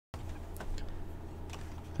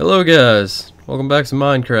Hello guys, welcome back to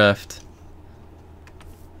Minecraft.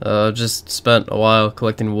 Just spent a while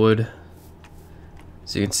collecting wood.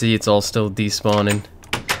 So you can see it's all still despawning.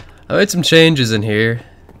 I made some changes in here.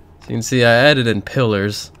 So you can see I added in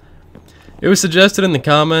pillars. It was suggested in the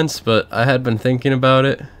comments, but I had been thinking about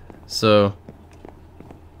it, so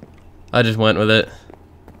I just went with it.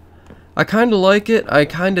 I kinda like it, I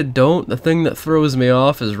kinda don't. The thing that throws me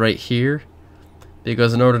off is right here,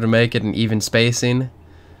 because in order to make it an even spacing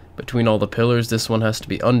between all the pillars, this one has to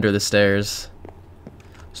be under the stairs.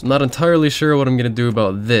 So I'm not entirely sure what I'm gonna do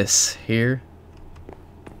about this here,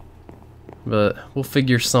 but we'll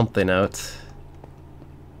figure something out.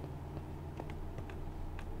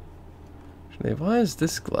 Actually, why is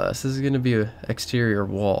this glass? This is gonna be an exterior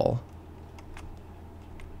wall.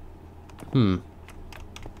 Yeah,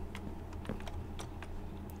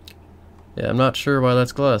 I'm not sure why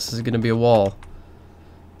that's glass. This is gonna be a wall.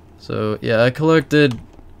 So yeah, I collected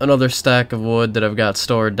another stack of wood that I've got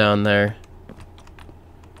stored down there.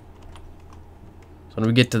 So when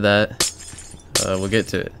we get to that, we'll get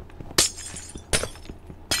to it.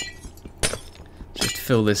 Just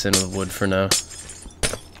fill this in with wood for now.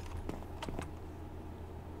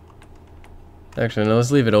 Actually, no, let's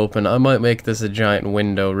leave it open. I might make this a giant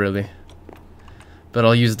window, really. But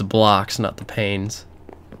I'll use the blocks, not the panes.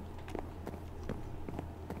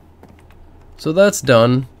 So that's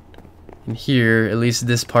done. In here, at least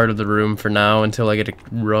this part of the room for now, until I get a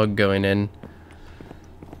rug going in.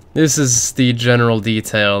 This is the general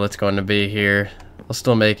detail that's going to be here. I'll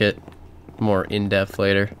still make it more in-depth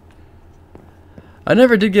later. I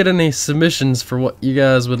never did get any submissions for what you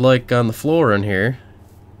guys would like on the floor in here.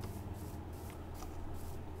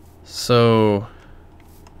 So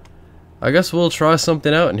I guess we'll try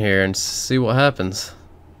something out in here and see what happens.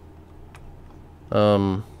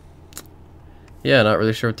 Yeah, not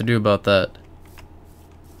really sure what to do about that.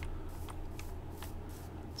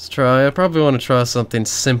 Let's try. I probably want to try something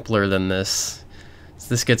simpler than this.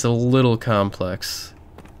 This gets a little complex.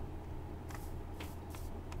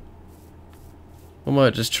 We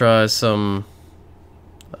might just try some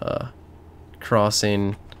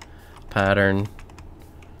crossing pattern.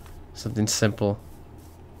 Something simple.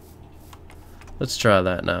 Let's try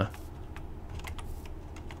that now.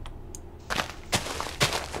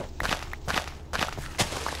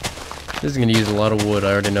 This is going to use a lot of wood,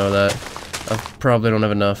 I already know that. I probably don't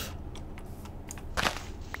have enough.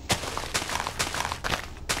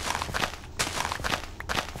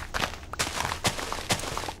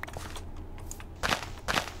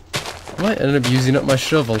 I might end up using up my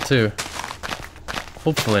shovel too.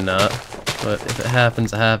 Hopefully not, but if it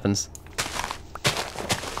happens, it happens.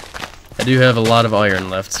 I do have a lot of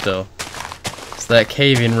iron left still. So that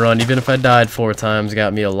caving run, even if I died 4 times,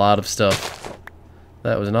 got me a lot of stuff.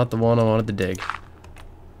 That was not the one I wanted to dig.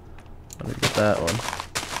 I wanted to get that one.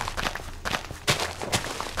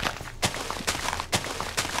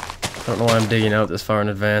 I don't know why I'm digging out this far in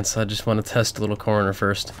advance. I just want to test a little corner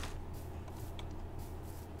first.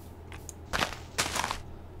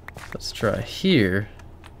 Let's try here.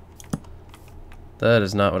 That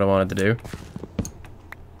is not what I wanted to do.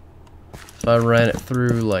 If I ran it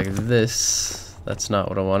through like this, that's not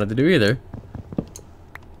what I wanted to do either.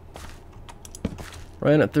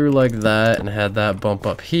 Ran it through like that and had that bump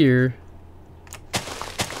up here.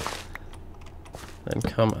 Then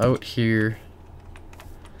come out here.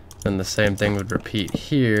 Then the same thing would repeat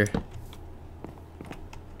here.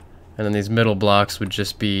 And then these middle blocks would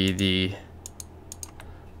just be the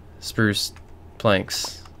spruce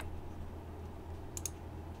planks.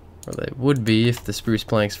 Or they would be if the spruce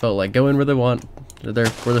planks felt like going where they want. Where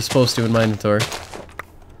they're supposed to in my inventory.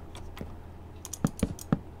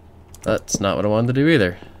 That's not what I wanted to do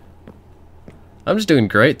either. I'm just doing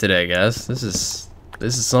great today, guys. This is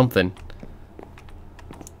something.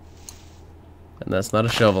 And that's not a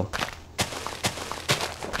shovel.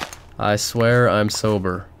 I swear I'm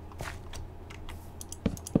sober.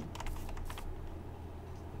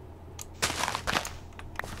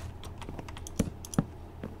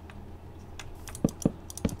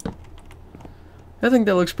 I think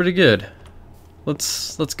that looks pretty good.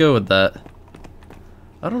 Let's go with that.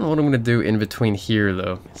 I don't know what I'm gonna do in between here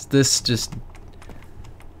though. Is this just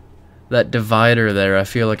that divider there? I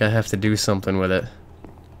feel like I have to do something with it.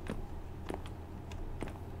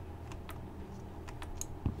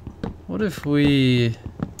 What if we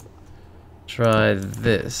try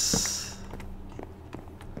this?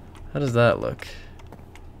 How does that look?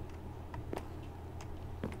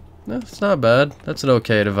 No, it's not bad. That's an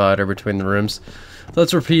okay divider between the rooms.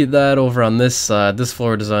 Let's repeat that over on this side. This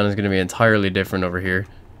floor design is going to be entirely different over here.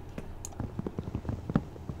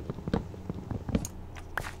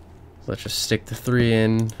 Let's just stick the 3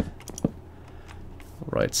 in.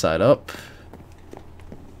 Right side up.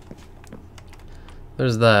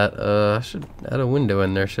 There's that. I should add a window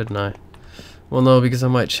in there, shouldn't I? Well, no, because I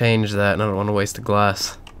might change that, and I don't want to waste the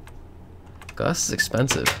glass. Glass is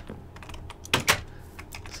expensive.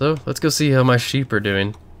 So, let's go see how my sheep are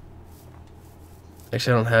doing.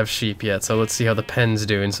 Actually, I don't have sheep yet, so let's see how the pen's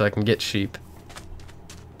doing so I can get sheep.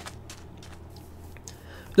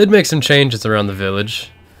 Did make some changes around the village.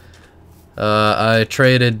 I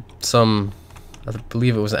traded some, I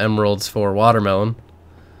believe it was emeralds for watermelon.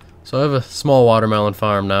 So I have a small watermelon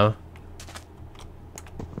farm now.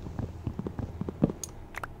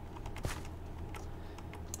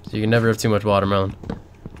 So you can never have too much watermelon.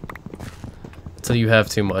 Until you have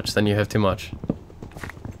too much, then you have too much.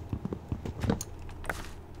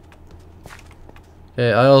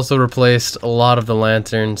 Okay, I also replaced a lot of the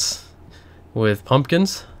lanterns with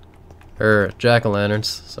pumpkins. Or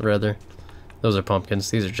jack-o'-lanterns, rather. Those are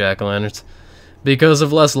pumpkins, these are jack-o'-lanterns. Because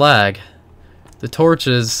of less lag. The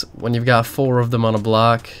torches, when you've got 4 of them on a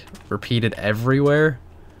block, repeated everywhere.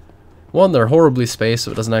 1, they're horribly spaced,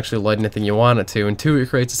 so it doesn't actually light anything you want it to, and 2, it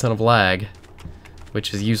creates a ton of lag,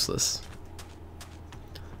 which is useless.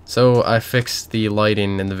 So I fixed the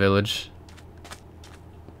lighting in the village.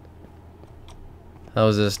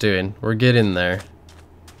 How's this doing? We're getting there.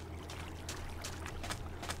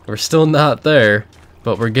 We're still not there,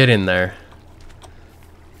 but we're getting there.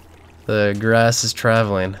 The grass is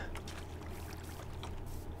traveling.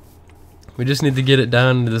 We just need to get it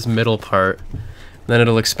down into this middle part. Then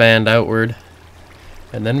it'll expand outward.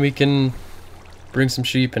 And then we can bring some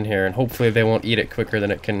sheep in here, and hopefully they won't eat it quicker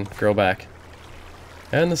than it can grow back.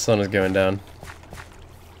 And the sun is going down.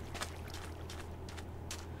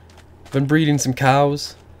 Been breeding some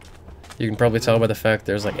cows. You can probably tell by the fact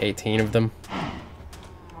there's like 18 of them.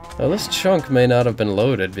 Now this chunk may not have been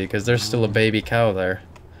loaded because there's still a baby cow there.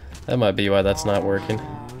 That might be why that's not working.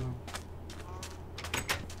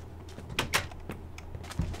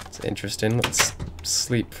 It's interesting. Let's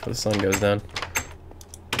sleep before the sun goes down.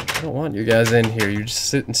 I don't want you guys in here. You just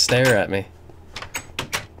sit and stare at me.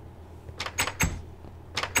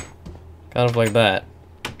 Kind of like that.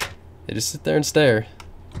 They just sit there and stare.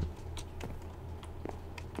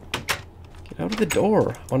 Get out of the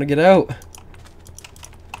door. I want to get out.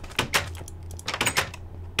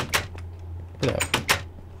 Get out.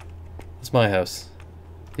 It's my house.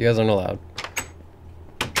 You guys aren't allowed.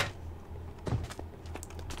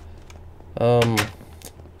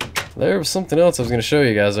 There was something else I was going to show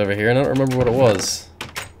you guys over here, and I don't remember what it was.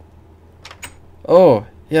 Oh,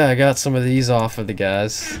 yeah, I got some of these off of the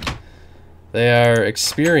guys. They are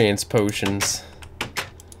experience potions.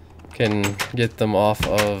 Can get them off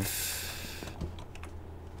of...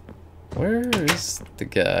 Where is the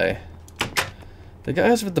guy? The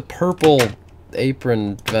guys with the purple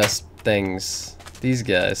apron vest things. These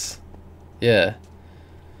guys. Yeah.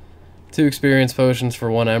 2 experience potions for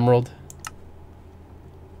 1 emerald.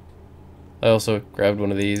 I also grabbed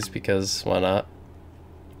one of these because why not?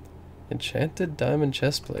 Enchanted diamond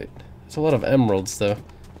chestplate. There's a lot of emeralds though.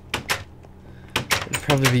 It'd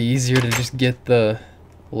probably be easier to just get the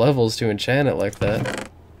levels to enchant it like that.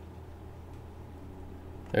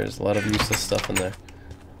 There's a lot of useless stuff in there.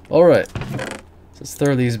 Alright. Let's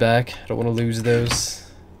throw these back. I don't want to lose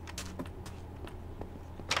those.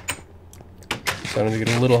 Starting to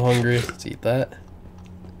get a little hungry. Let's eat that.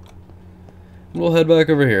 And we'll head back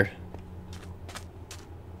over here.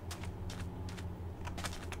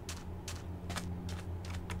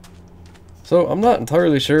 So I'm not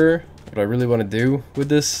entirely sure what I really want to do with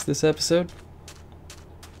this episode.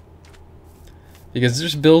 Because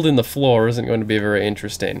just building the floor isn't going to be very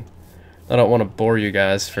interesting. I don't want to bore you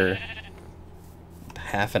guys for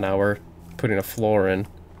half an hour putting a floor in.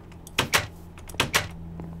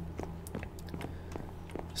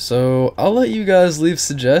 So I'll let you guys leave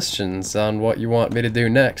suggestions on what you want me to do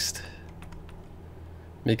next.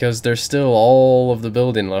 Because there's still all of the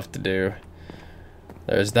building left to do.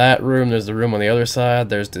 There's that room, there's the room on the other side,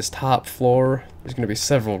 there's this top floor. There's going to be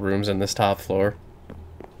several rooms in this top floor.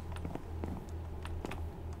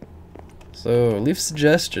 So, leave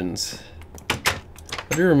suggestions.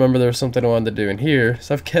 I do remember there was something I wanted to do in here,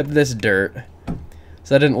 so I've kept this dirt.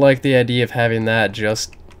 So I didn't like the idea of having that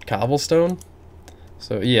just cobblestone.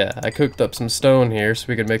 So yeah, I cooked up some stone here so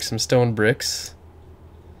we could make some stone bricks.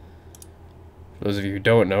 For those of you who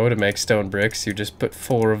don't know, to make stone bricks, you just put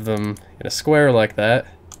 4 of them in a square like that.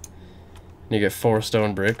 And you get 4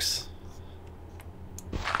 stone bricks.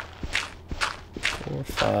 4,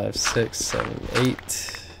 5, 6, 7,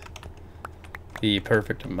 8. The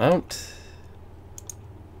perfect amount.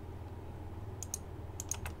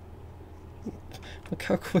 Look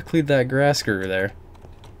how quickly that grass grew there.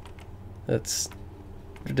 That's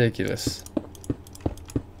ridiculous.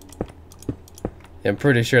 Yeah, I'm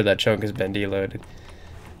pretty sure that chunk has been deloaded.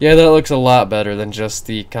 Yeah, that looks a lot better than just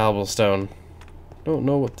the cobblestone. Don't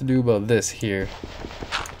know what to do about this here.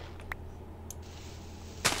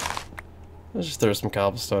 Let's just throw some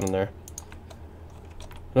cobblestone in there.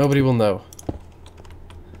 Nobody will know.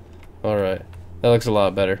 Alright, that looks a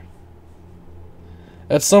lot better.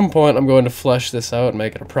 At some point, I'm going to flesh this out and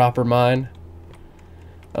make it a proper mine.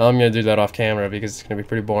 I'm going to do that off camera because it's going to be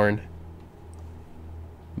pretty boring.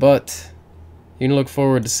 But you can look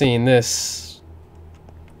forward to seeing this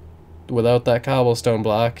without that cobblestone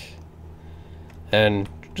block and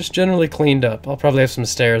just generally cleaned up. I'll probably have some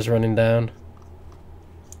stairs running down.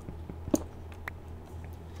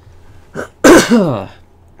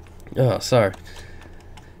 Oh, sorry.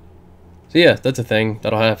 So yeah, that's a thing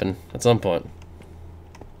that'll happen at some point.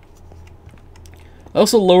 I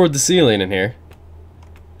also lowered the ceiling in here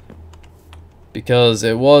because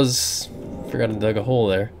it was, forgot to dig a hole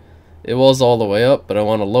there. It was all the way up, but I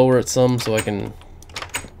want to lower it some so I can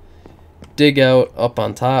dig out up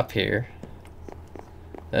on top here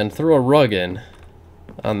and throw a rug in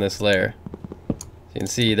on this layer. You can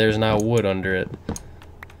see there's now wood under it.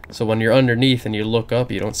 So when you're underneath and you look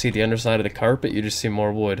up, you don't see the underside of the carpet, you just see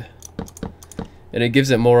more wood. And it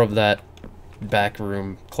gives it more of that back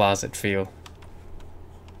room closet feel.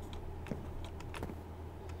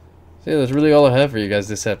 So yeah, that's really all I have for you guys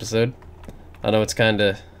this episode. I know it's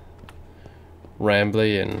kinda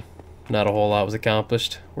rambly and not a whole lot was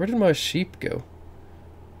accomplished. Where did my sheep go?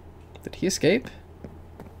 Did he escape?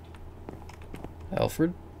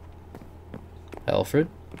 Alfred? Alfred?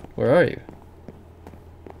 Where are you?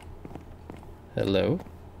 Hello?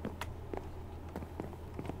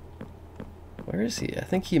 Where is he? I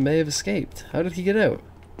think he may have escaped. How did he get out?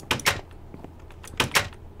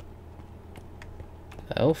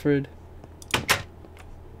 Alfred?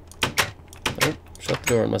 Oh, shut the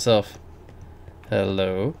door on myself.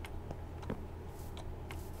 Hello?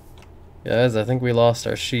 Guys, I think we lost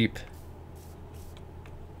our sheep.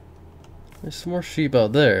 There's some more sheep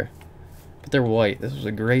out there. But they're white. This was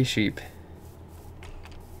a gray sheep.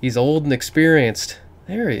 He's old and experienced.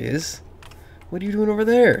 There he is. What are you doing over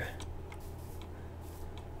there?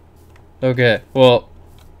 Okay, well,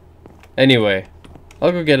 anyway,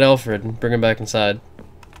 I'll go get Alfred and bring him back inside.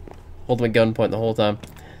 Hold him at gunpoint the whole time.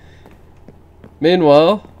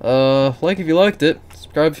 Meanwhile, like if you liked it,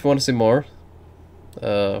 subscribe if you want to see more.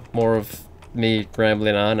 More of me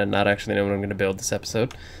rambling on and not actually knowing what I'm going to build this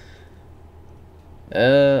episode.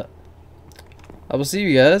 I will see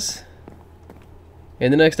you guys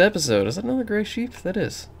in the next episode. Is that another gray sheep? That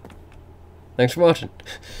is. Thanks for watching.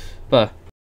 Bye.